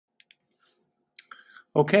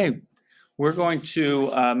Okay, we're going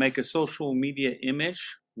to make a social media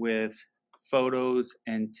image with photos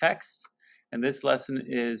and text. And this lesson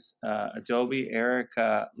is Adobe. Eric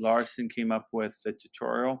Larson came up with the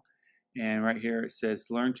tutorial. And right here it says,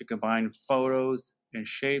 learn to combine photos and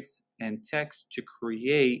shapes and text to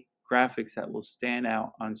create graphics that will stand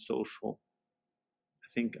out on social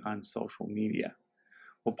media.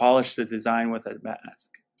 We'll polish the design with a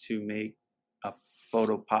mask to make a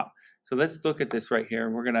photo pop. So let's look at this right here.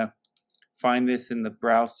 We're going to find this in the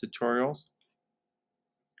browse tutorials.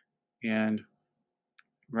 And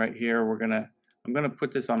right here, I'm going to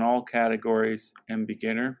put this on all categories and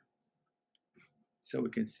beginner so we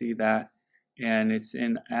can see that. And it's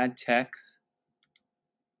in add text.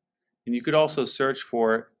 And you could also search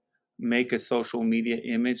for make a social media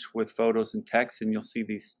image with photos and text, and you'll see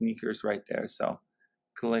these sneakers right there. So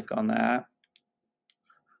click on that.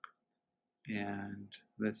 And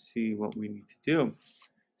let's see what we need to do.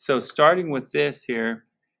 So starting with this here,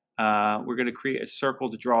 we're going to create a circle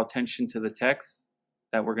to draw attention to the text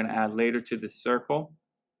that we're going to add later to this circle.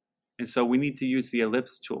 And so we need to use the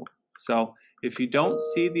ellipse tool. So if you don't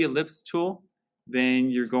see the ellipse tool, then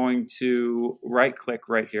you're going to right click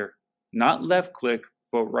right here. Not left click,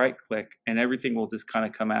 but right click, and everything will just kind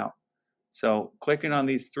of come out. So clicking on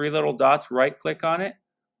these three little dots, right click on it,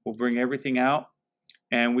 will bring everything out.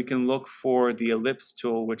 And we can look for the ellipse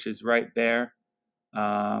tool, which is right there.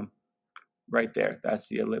 Right there, that's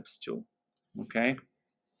the ellipse tool. Okay,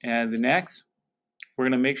 and the next, we're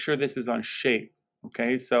going to make sure this is on shape.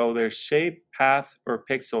 Okay, so there's shape, path, or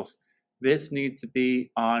pixels. This needs to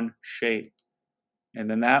be on shape. And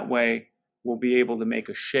then that way, we'll be able to make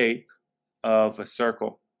a shape of a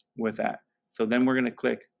circle with that. So then we're going to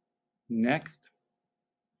click next.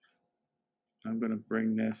 I'm going to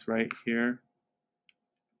bring this right here.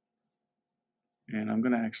 And I'm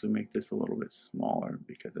going to actually make this a little bit smaller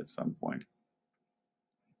because at some point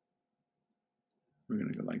we're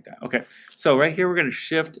going to go like that. Okay, so right here we're going to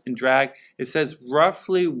shift and drag. It says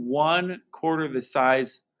roughly 1/4 the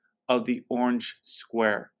size of the orange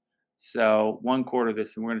square. So 1/4 of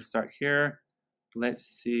this, and we're going to start here. Let's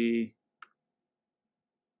see.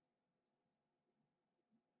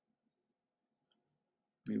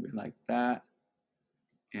 Maybe like that.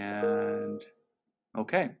 And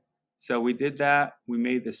okay. So we did that, we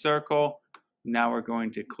made the circle. Now we're going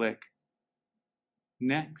to click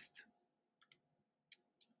next.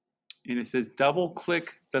 And it says double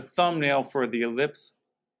click the thumbnail for the ellipse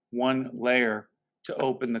one layer to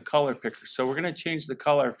open the color picker. So we're going to change the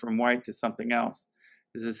color from white to something else.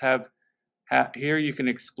 It says here you can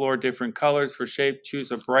explore different colors for shape, choose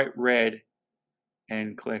a bright red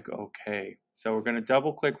and click OK. So we're going to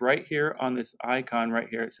double click right here on this icon right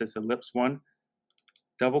here. It says ellipse one.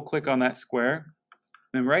 Double click on that square,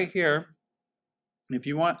 and right here, if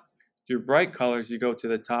you want your bright colors, you go to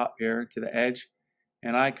the top here to the edge,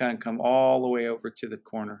 and icon come all the way over to the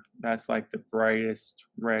corner. That's like the brightest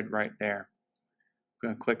red right there. I'm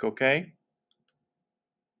going to click OK.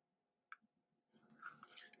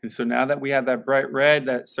 And so now that we have that bright red,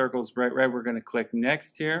 that circle's bright red, we're going to click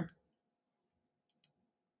next here.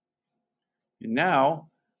 And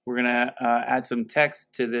now we're going to add some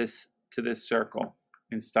text to this circle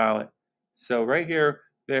and style it. So right here,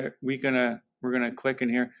 we're gonna click in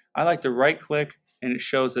here. I like to right click, and it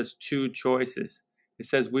shows us two choices. It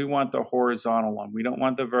says we want the horizontal one. We don't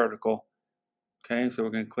want the vertical. Okay, so we're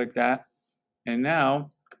gonna click that. And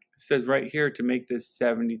now it says right here to make this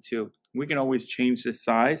 72. We can always change the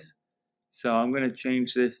size. So I'm gonna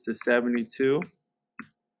change this to 72.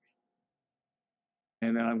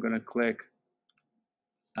 And then I'm gonna click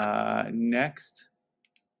next.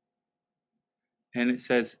 And it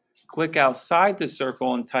says click outside the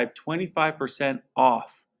circle and type 25%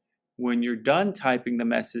 off. When you're done typing the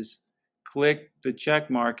message, click the check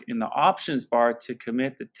mark in the options bar to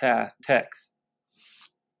commit the text.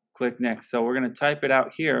 Click next. So we're going to type it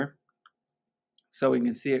out here so we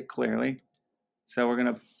can see it clearly. So we're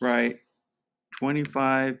going to write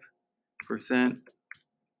 25%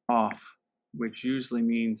 off, which usually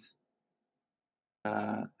means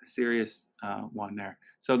a serious one there.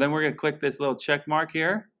 So then we're going to click this little check mark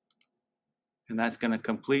here, and that's going to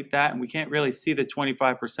complete that. And we can't really see the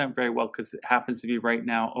 25% very well because it happens to be right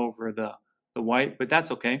now over the white, but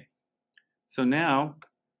that's okay. So now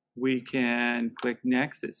we can click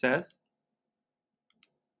next, it says.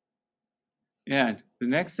 And the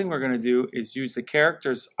next thing we're going to do is use the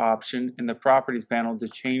characters option in the properties panel to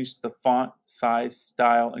change the font, size,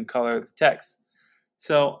 style, and color of the text.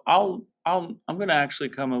 So I'm going to actually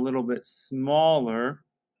come a little bit smaller.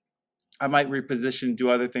 I might reposition, do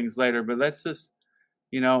other things later, but let's just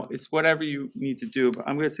You know, it's whatever you need to do, but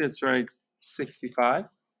I'm going to try 65.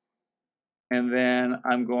 And then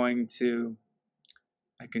I'm going to,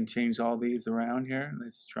 I can change all these around here.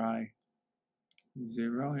 Let's try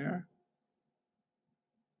 0 here.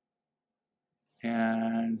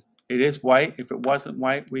 And it is white. If it wasn't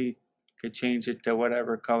white, we could change it to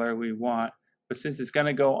whatever color we want. But since it's going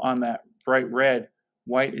to go on that bright red,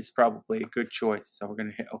 white is probably a good choice. So we're going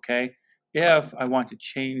to hit OK. If I want to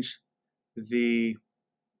change the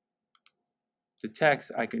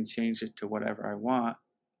text, I can change it to whatever I want.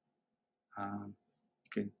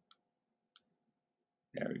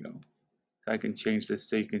 There we go. So I can change this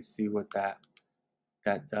so you can see what that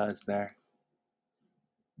does there.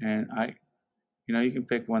 And you can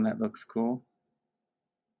pick one that looks cool.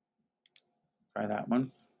 Try that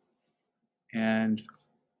one. And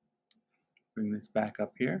bring this back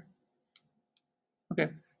up here. Okay,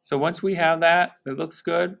 so once we have that, it looks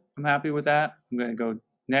good. I'm happy with that. I'm going to go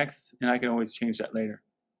next, and I can always change that later.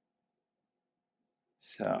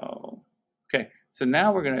 So, okay, so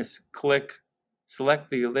now we're going to select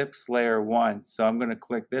the ellipse layer 1. So I'm going to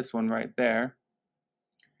click this one right there,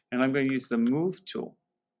 and I'm going to use the move tool.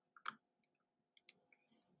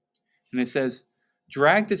 And it says,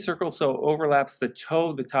 drag the circle so it overlaps the toe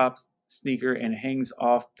of the top sneaker and hangs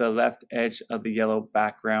off the left edge of the yellow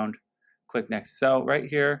background. Click next. So right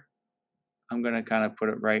here, I'm going to kind of put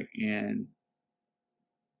it right in.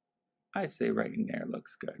 I say right in there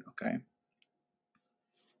looks good, okay?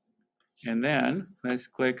 And then let's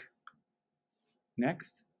click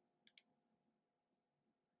next.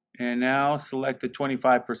 And now select the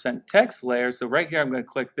 25% text layer. So right here, I'm going to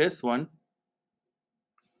click this one.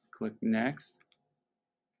 Click next.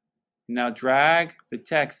 Now drag the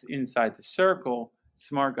text inside the circle.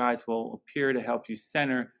 Smart guides will appear to help you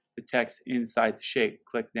center the text inside the shape.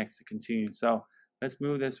 Click next to continue. So let's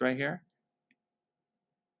move this right here.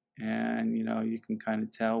 And you can kind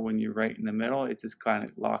of tell when you're right in the middle, it just kind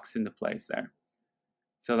of locks into place there.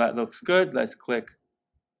 So that looks good. Let's click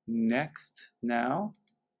next now.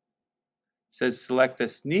 It says select the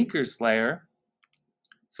sneakers layer.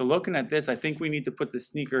 So looking at this, I think we need to put the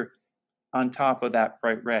sneaker on top of that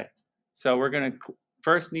bright red. So we're going to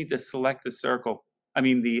first need to select the circle. I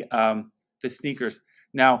mean the sneakers.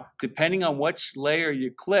 Now, depending on which layer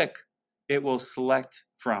you click, it will select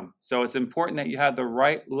from. So it's important that you have the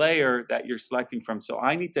right layer that you're selecting from. So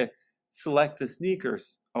I need to select the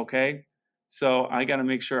sneakers, okay? So I got to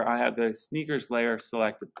make sure I have the sneakers layer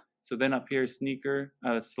selected. So then up here, sneaker,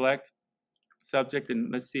 select subject,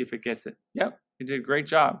 and let's see if it gets it. Yep, it did a great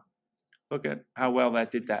job. Look at how well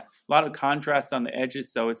that did that. A lot of contrast on the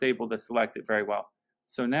edges, so it's able to select it very well.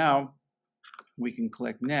 So now we can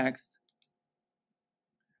click next.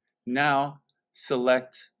 Now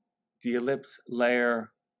select the ellipse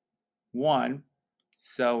layer 1.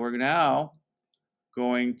 So we're now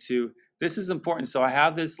going to, this is important. So I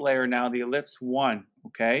have this layer now, the ellipse 1,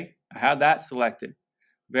 okay? I have that selected.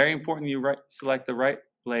 Very important you select the right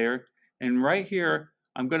layer. And right here,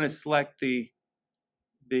 I'm going to select the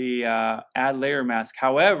add layer mask.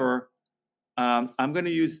 However, I'm going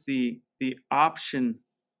to use the option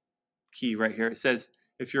key right here. It says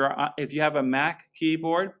if you have a Mac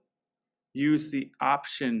keyboard, use the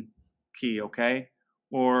option key, okay?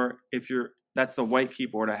 Or that's the white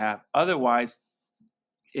keyboard I have. Otherwise,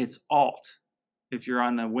 it's Alt if you're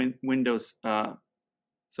on the Windows.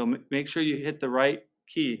 So make sure you hit the right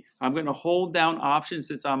key. I'm going to hold down Option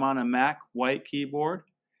since I'm on a Mac white keyboard,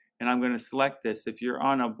 and I'm going to select this. If you're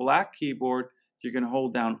on a black keyboard, you're going to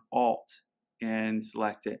hold down Alt and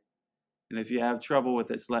select it. And if you have trouble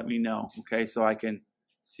with it, let me know, okay, so I can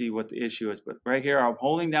see what the issue is. But right here, I'm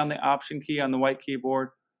holding down the Option key on the white keyboard,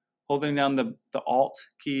 holding down the Alt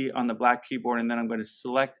key on the black keyboard, and then I'm going to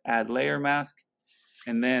select Add Layer Mask,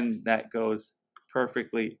 and then that goes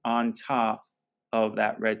perfectly on top of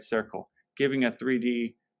that red circle, giving a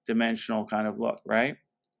 3D dimensional kind of look, right?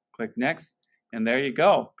 Click next, and there you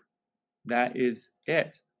go. That is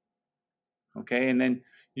it. Okay, and then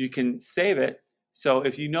you can save it. So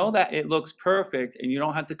if you know that it looks perfect and you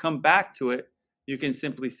don't have to come back to it, you can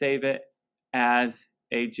simply save it as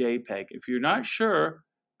a JPEG. If you're not sure,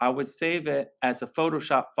 I would save it as a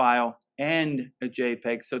Photoshop file and a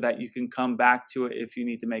JPEG so that you can come back to it if you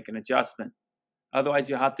need to make an adjustment. Otherwise,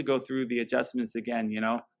 you'll have to go through the adjustments again,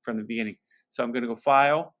 from the beginning. So I'm going to go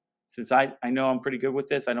File. Since I know I'm pretty good with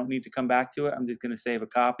this, I don't need to come back to it. I'm just going to save a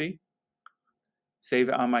copy. Save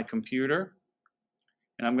it on my computer.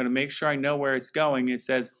 And I'm going to make sure I know where it's going. It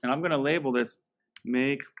says, and I'm going to label this,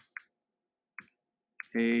 make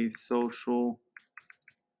a social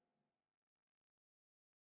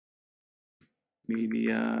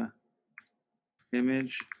media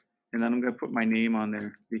image, and then I'm going to put my name on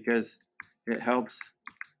there because it helps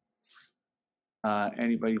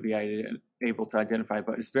anybody be able to identify.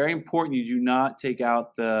 But it's very important you do not take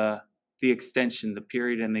out the extension, the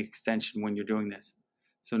period and the extension when you're doing this.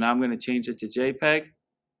 So now I'm going to change it to JPEG.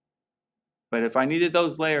 But if I needed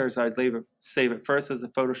those layers, I'd save it first as a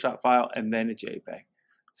Photoshop file and then a JPEG.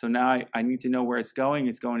 So now I need to know where it's going.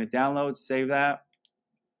 It's going to download, save that.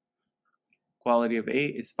 Quality of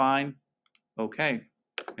 8 is fine. Okay,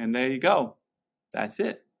 and there you go. That's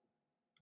it.